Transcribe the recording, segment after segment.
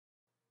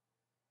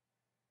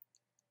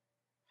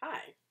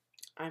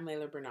I'm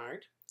Laila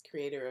Bernard,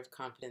 creator of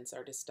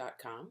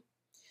confidenceartist.com.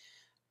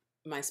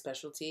 My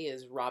specialty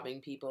is robbing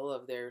people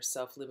of their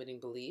self-limiting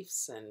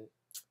beliefs and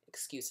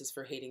excuses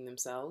for hating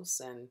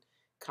themselves and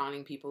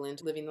conning people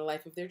into living the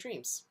life of their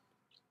dreams.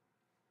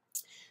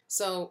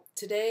 So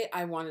today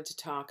I wanted to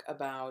talk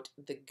about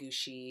the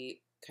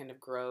gushy, kind of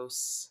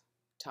gross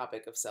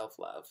topic of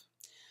self-love.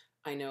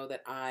 I know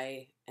that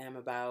I am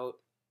about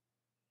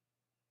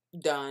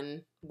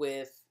done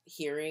with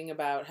hearing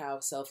about how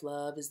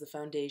self-love is the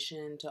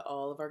foundation to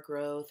all of our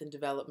growth and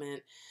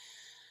development,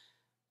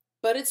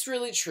 but it's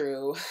really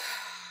true.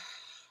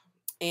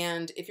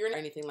 And if you're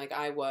anything like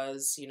I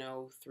was,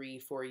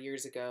 3-4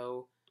 years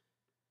ago,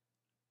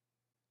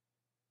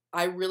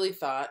 I really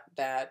thought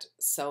that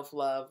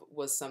self-love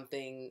was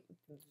something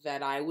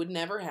that I would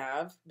never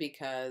have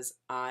because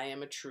I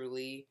am a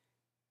truly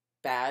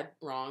bad,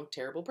 wrong,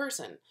 terrible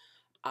person.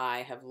 I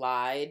have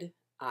lied,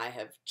 I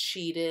have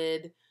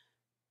cheated,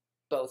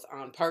 both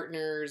on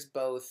partners,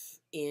 both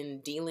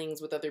in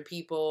dealings with other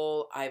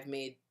people. I've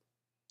made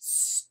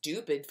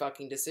stupid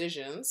fucking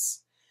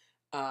decisions.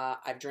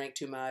 I've drank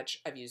too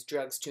much. I've used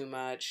drugs too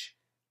much.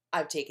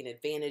 I've taken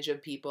advantage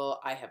of people.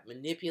 I have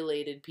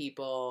manipulated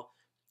people.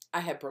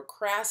 I have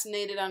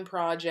procrastinated on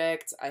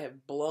projects. I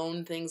have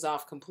blown things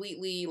off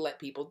completely, let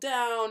people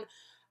down.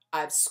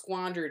 I've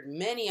squandered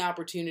many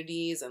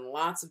opportunities and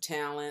lots of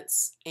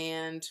talents.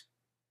 And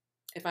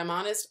if I'm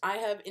honest, I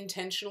have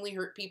intentionally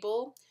hurt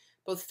people,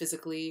 both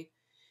physically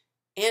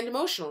and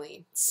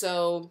emotionally.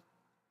 So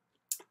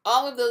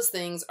all of those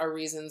things are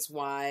reasons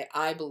why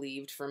I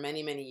believed for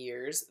many, many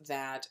years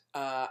that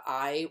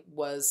I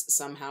was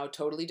somehow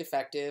totally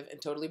defective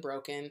and totally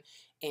broken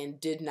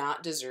and did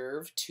not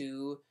deserve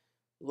to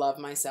love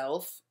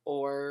myself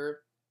or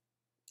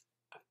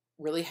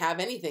really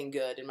have anything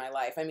good in my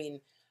life. I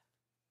mean,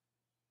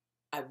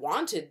 I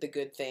wanted the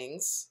good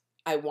things.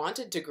 I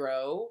wanted to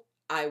grow.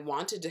 I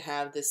wanted to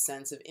have this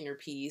sense of inner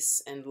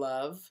peace and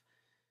love.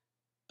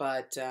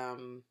 But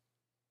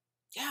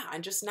yeah,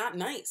 I'm just not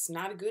nice,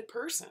 not a good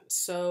person.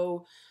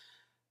 So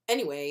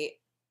anyway,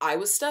 I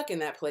was stuck in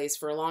that place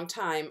for a long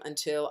time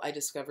until I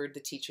discovered the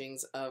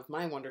teachings of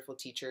my wonderful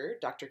teacher,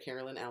 Dr.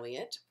 Carolyn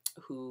Elliott,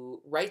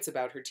 who writes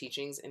about her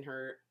teachings in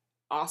her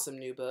awesome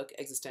new book,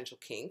 Existential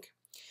Kink.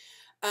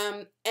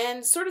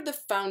 And sort of the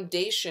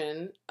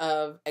foundation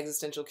of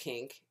Existential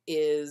Kink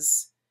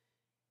is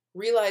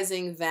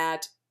realizing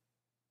that,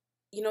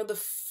 the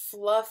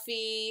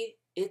fluffy,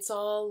 it's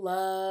all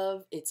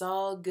love, it's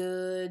all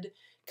good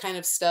kind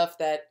of stuff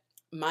that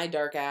my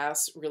dark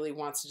ass really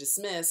wants to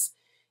dismiss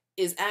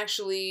is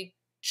actually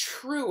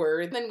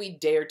truer than we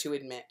dare to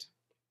admit.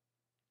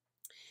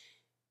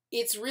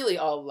 It's really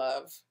all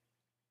love.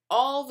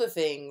 All the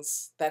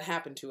things that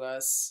happen to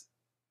us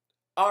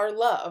are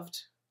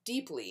loved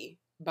deeply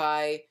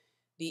by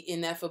the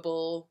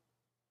ineffable,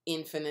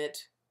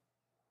 infinite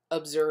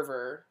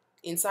observer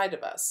inside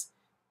of us,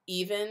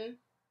 even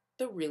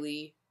the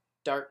really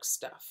dark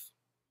stuff.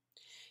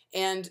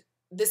 And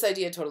this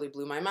idea totally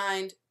blew my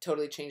mind,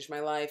 totally changed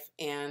my life,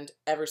 and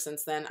ever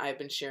since then I've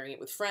been sharing it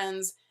with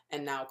friends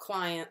and now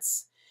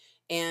clients.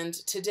 And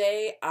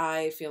today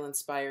I feel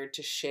inspired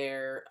to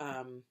share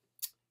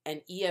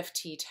an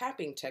EFT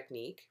tapping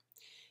technique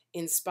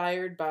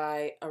inspired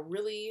by a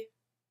really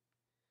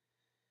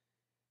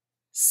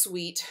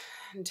sweet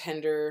and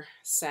tender,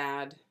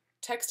 sad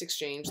text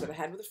exchange that I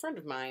had with a friend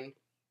of mine.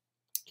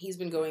 He's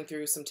been going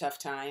through some tough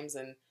times,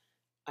 and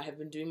I have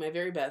been doing my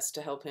very best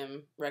to help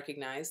him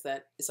recognize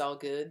that it's all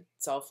good,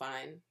 it's all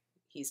fine.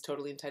 He's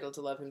totally entitled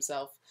to love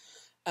himself.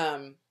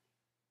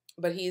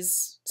 But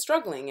he's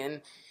struggling,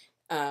 and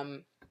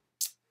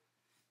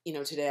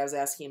today I was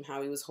asking him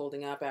how he was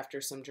holding up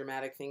after some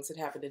dramatic things had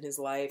happened in his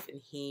life,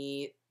 and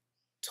he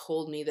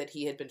told me that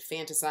he had been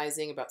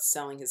fantasizing about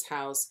selling his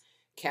house,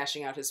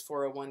 cashing out his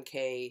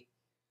 401k,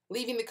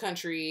 leaving the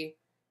country,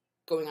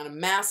 going on a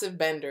massive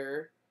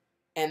bender,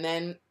 and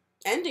then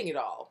ending it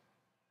all.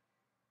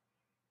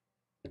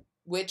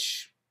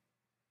 Which,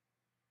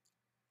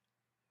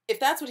 if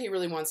that's what he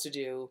really wants to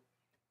do,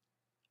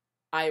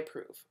 I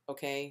approve,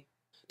 okay?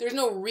 There's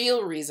no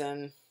real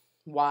reason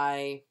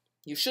why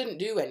you shouldn't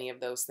do any of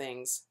those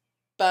things,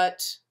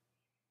 but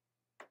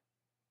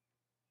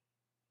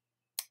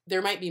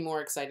there might be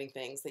more exciting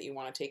things that you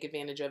want to take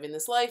advantage of in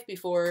this life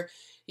before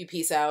you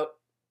peace out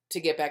to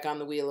get back on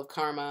the wheel of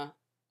karma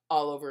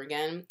all over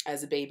again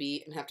as a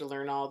baby and have to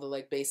learn all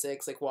the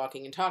basics like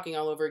walking and talking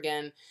all over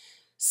again.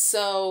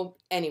 So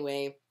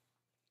anyway,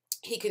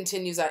 he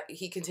continues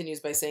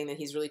by saying that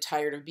he's really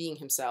tired of being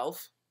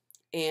himself.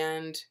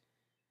 And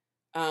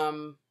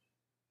I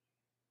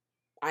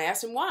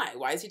asked him why.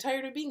 Why is he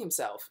tired of being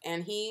himself?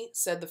 And he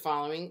said the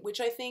following,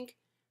 which I think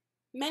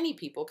many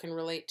people can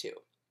relate to.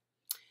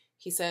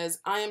 He says,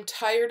 I am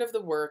tired of the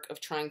work of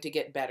trying to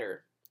get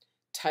better.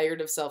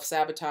 Tired of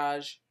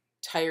self-sabotage.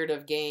 Tired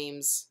of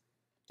games,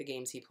 the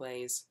games he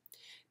plays.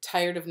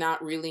 Tired of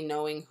not really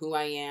knowing who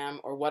I am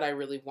or what I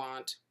really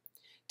want.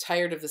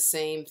 Tired of the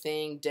same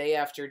thing day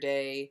after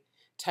day,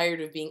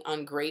 tired of being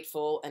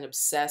ungrateful and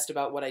obsessed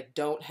about what I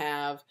don't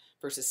have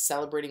versus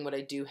celebrating what I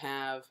do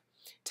have,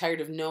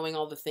 tired of knowing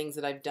all the things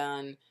that I've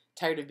done,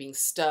 tired of being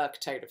stuck,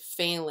 tired of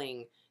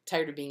failing,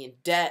 tired of being in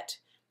debt,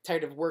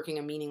 tired of working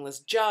a meaningless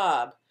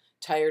job,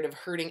 tired of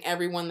hurting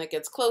everyone that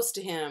gets close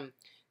to him,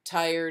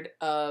 tired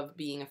of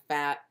being a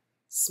fat,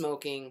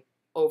 smoking,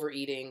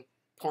 overeating,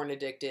 porn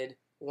addicted,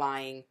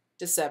 lying,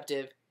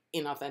 deceptive,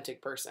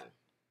 inauthentic person.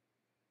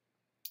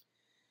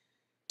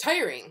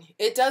 Tiring.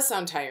 It does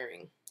sound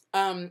tiring.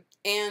 And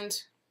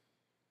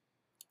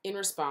in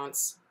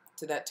response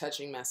to that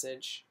touching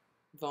message,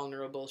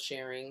 vulnerable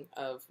sharing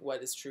of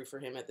what is true for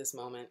him at this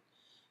moment,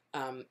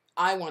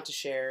 I want to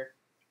share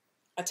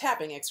a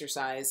tapping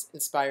exercise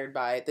inspired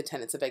by the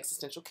tenets of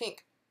existential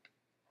kink.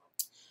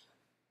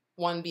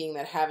 One being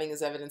that having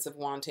is evidence of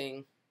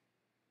wanting,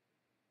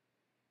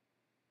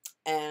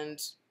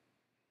 and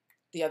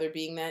the other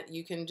being that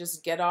you can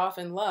just get off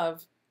and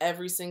love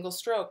every single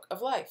stroke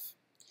of life.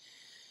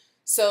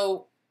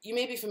 So you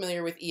may be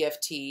familiar with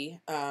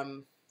EFT.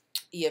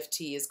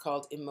 EFT is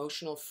called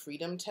Emotional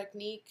Freedom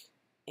Technique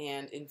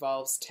and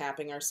involves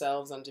tapping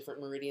ourselves on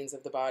different meridians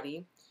of the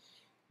body.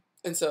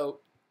 And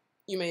so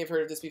you may have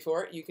heard of this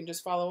before. You can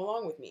just follow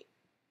along with me.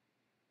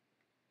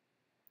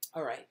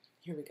 All right,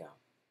 here we go.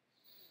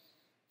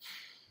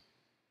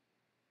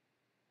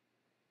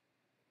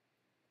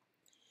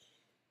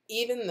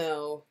 Even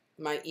though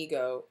my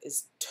ego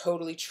is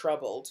totally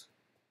troubled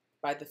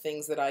by the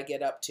things that I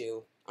get up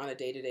to on a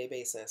day-to-day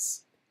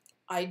basis,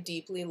 I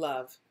deeply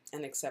love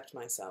and accept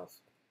myself.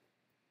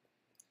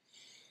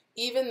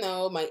 Even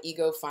though my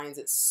ego finds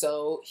it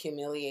so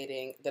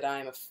humiliating that I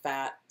am a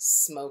fat,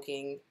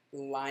 smoking,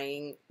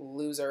 lying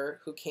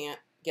loser who can't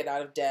get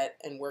out of debt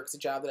and works a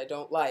job that I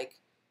don't like,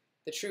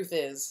 the truth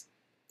is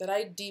that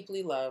I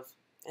deeply love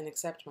and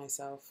accept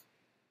myself.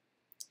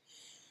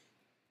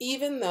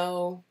 Even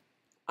though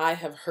I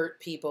have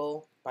hurt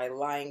people by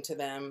lying to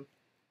them,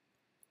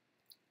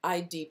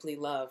 I deeply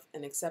love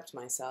and accept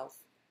myself.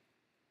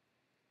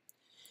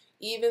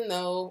 Even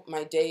though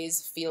my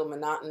days feel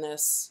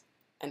monotonous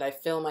and I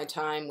fill my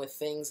time with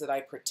things that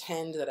I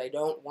pretend that I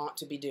don't want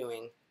to be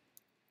doing,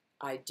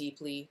 I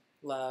deeply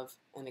love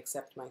and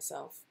accept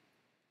myself.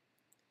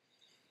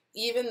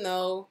 Even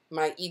though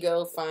my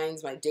ego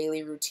finds my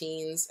daily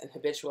routines and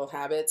habitual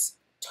habits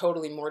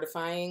totally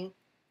mortifying,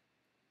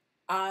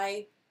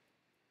 I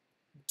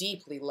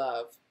deeply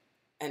love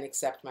and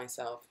accept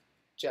myself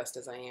just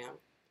as I am.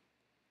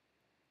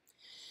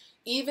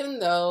 Even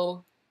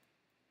though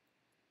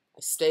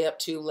I stay up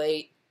too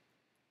late,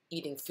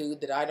 eating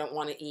food that I don't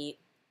want to eat,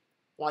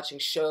 watching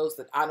shows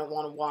that I don't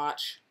want to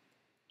watch,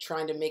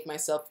 trying to make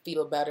myself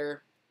feel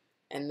better,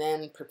 and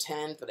then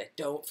pretend that I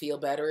don't feel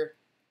better,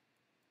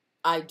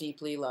 I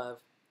deeply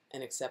love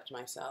and accept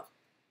myself.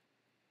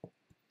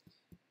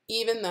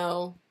 Even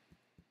though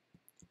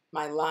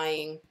my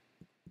lying,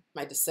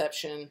 my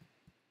deception,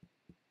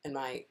 and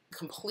my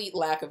complete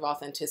lack of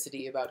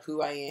authenticity about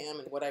who I am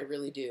and what I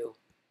really do,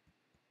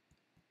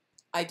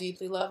 I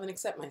deeply love and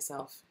accept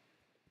myself.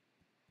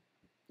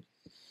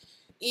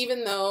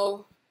 Even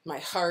though my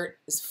heart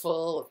is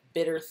full of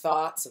bitter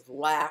thoughts of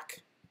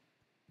lack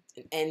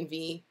and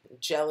envy and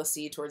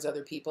jealousy towards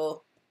other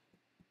people,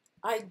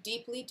 I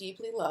deeply,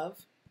 deeply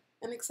love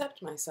and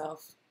accept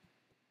myself.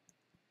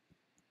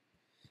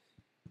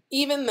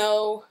 Even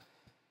though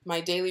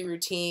my daily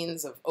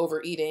routines of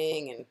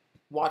overeating and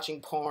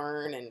watching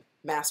porn and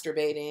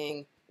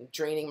masturbating and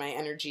draining my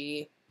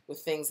energy with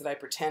things that I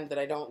pretend that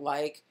I don't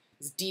like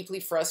is deeply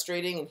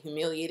frustrating and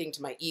humiliating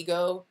to my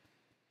ego,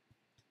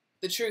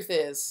 the truth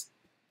is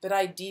that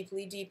I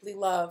deeply, deeply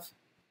love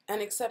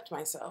and accept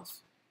myself.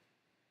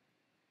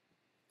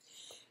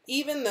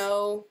 Even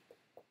though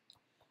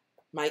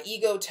my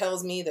ego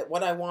tells me that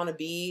what I want to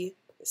be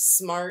is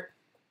smart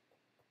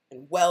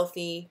and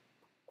wealthy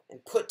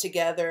and put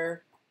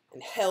together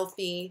and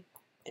healthy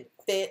and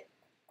fit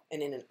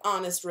and in an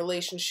honest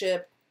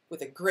relationship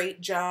with a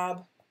great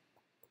job,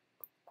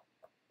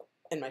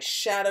 and my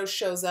shadow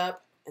shows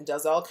up and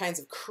does all kinds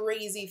of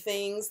crazy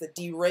things that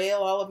derail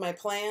all of my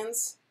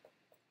plans,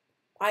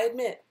 I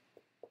admit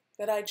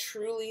that I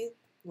truly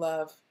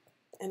love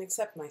and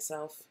accept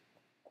myself.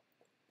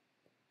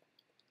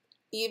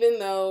 Even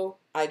though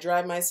I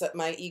drive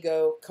my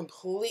ego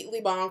completely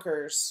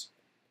bonkers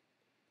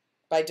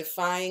by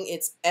defying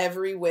its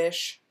every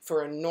wish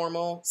for a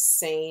normal,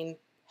 sane,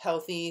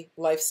 healthy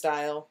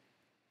lifestyle,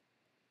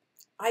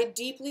 I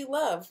deeply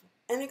love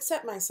and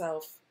accept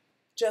myself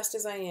just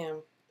as I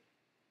am.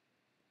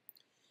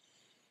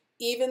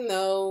 Even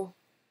though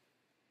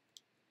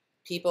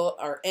people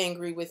are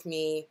angry with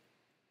me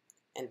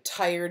and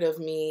tired of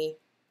me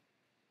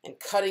and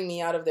cutting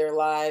me out of their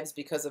lives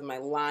because of my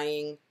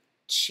lying,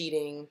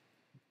 cheating,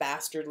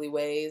 bastardly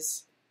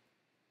ways,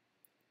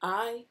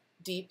 I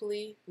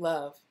deeply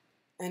love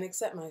and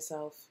accept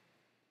myself.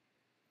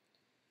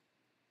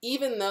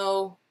 Even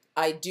though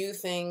I do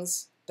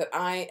things that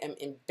I am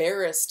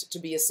embarrassed to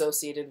be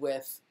associated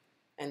with,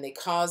 and they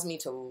cause me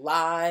to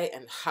lie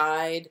and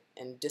hide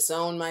and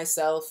disown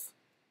myself,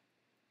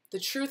 the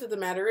truth of the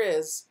matter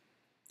is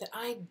that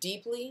I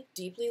deeply,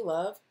 deeply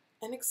love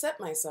and accept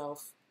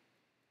myself.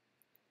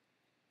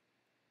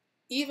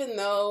 Even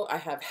though I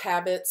have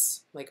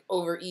habits like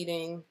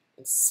overeating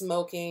and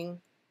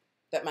smoking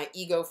that my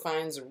ego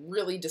finds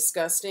really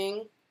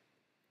disgusting,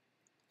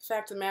 the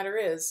fact of the matter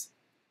is,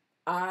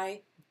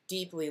 I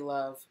deeply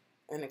love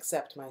and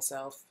accept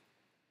myself.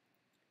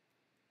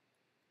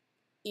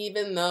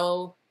 Even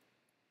though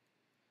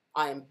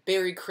I am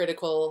very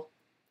critical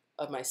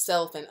of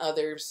myself and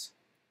others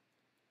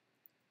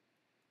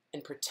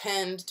and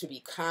pretend to be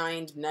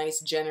kind,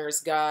 nice,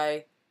 generous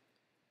guy,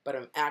 but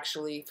I'm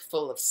actually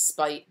full of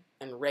spite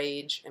and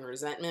rage and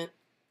resentment,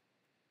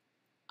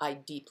 I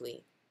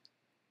deeply,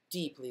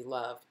 deeply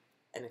love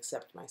and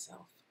accept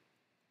myself.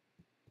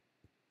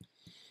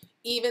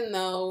 Even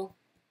though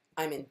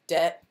I'm in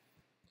debt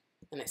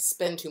and I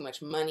spend too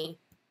much money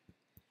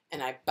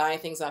and I buy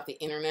things off the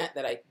internet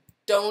that I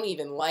don't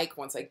even like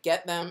once I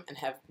get them and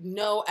have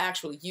no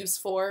actual use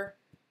for,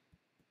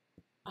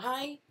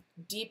 I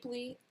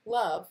deeply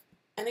love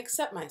and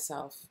accept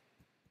myself.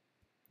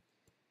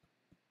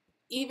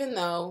 Even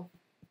though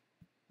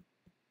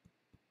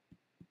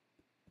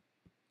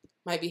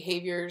my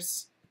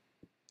behaviors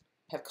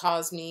have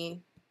caused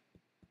me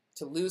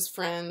to lose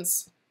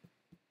friends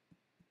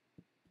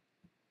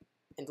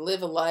and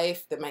live a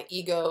life that my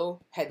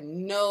ego had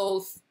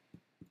no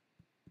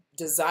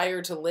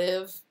desire to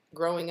live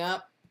growing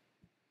up,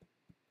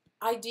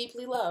 I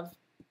deeply love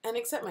and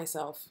accept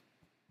myself.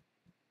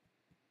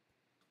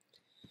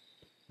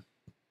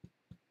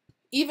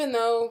 Even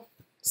though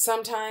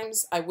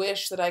sometimes I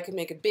wish that I could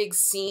make a big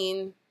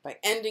scene by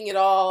ending it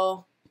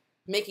all,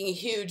 making a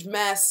huge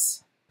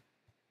mess,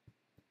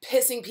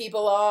 pissing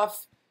people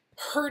off,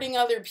 hurting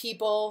other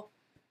people,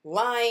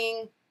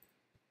 lying,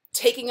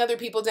 taking other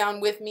people down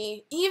with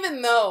me,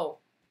 even though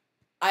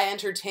I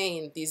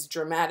entertain these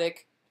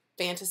dramatic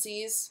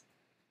fantasies,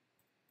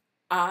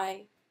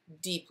 I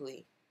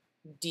deeply,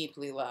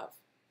 deeply love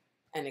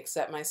and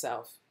accept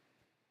myself,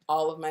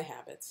 all of my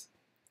habits,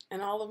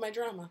 and all of my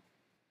drama.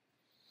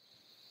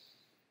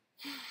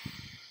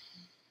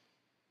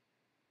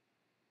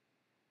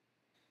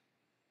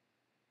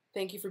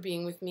 Thank you for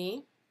being with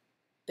me.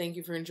 Thank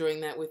you for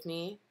enjoying that with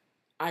me.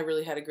 I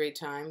really had a great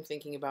time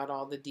thinking about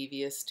all the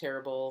devious,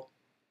 terrible,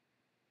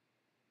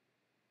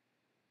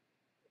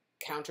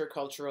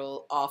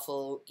 countercultural,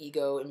 awful,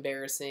 ego,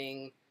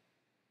 embarrassing,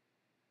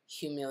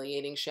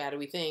 humiliating,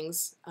 shadowy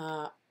things.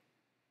 I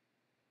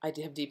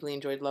have deeply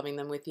enjoyed loving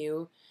them with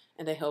you,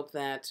 and I hope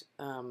that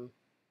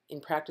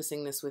in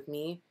practicing this with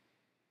me,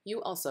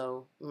 you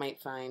also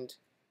might find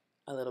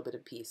a little bit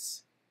of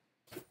peace.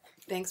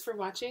 Thanks for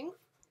watching,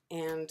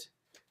 and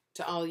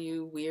to all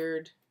you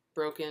weird,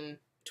 broken,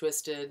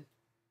 twisted,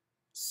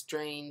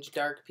 strange,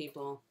 dark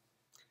people,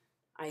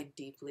 I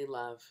deeply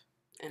love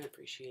and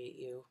appreciate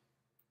you.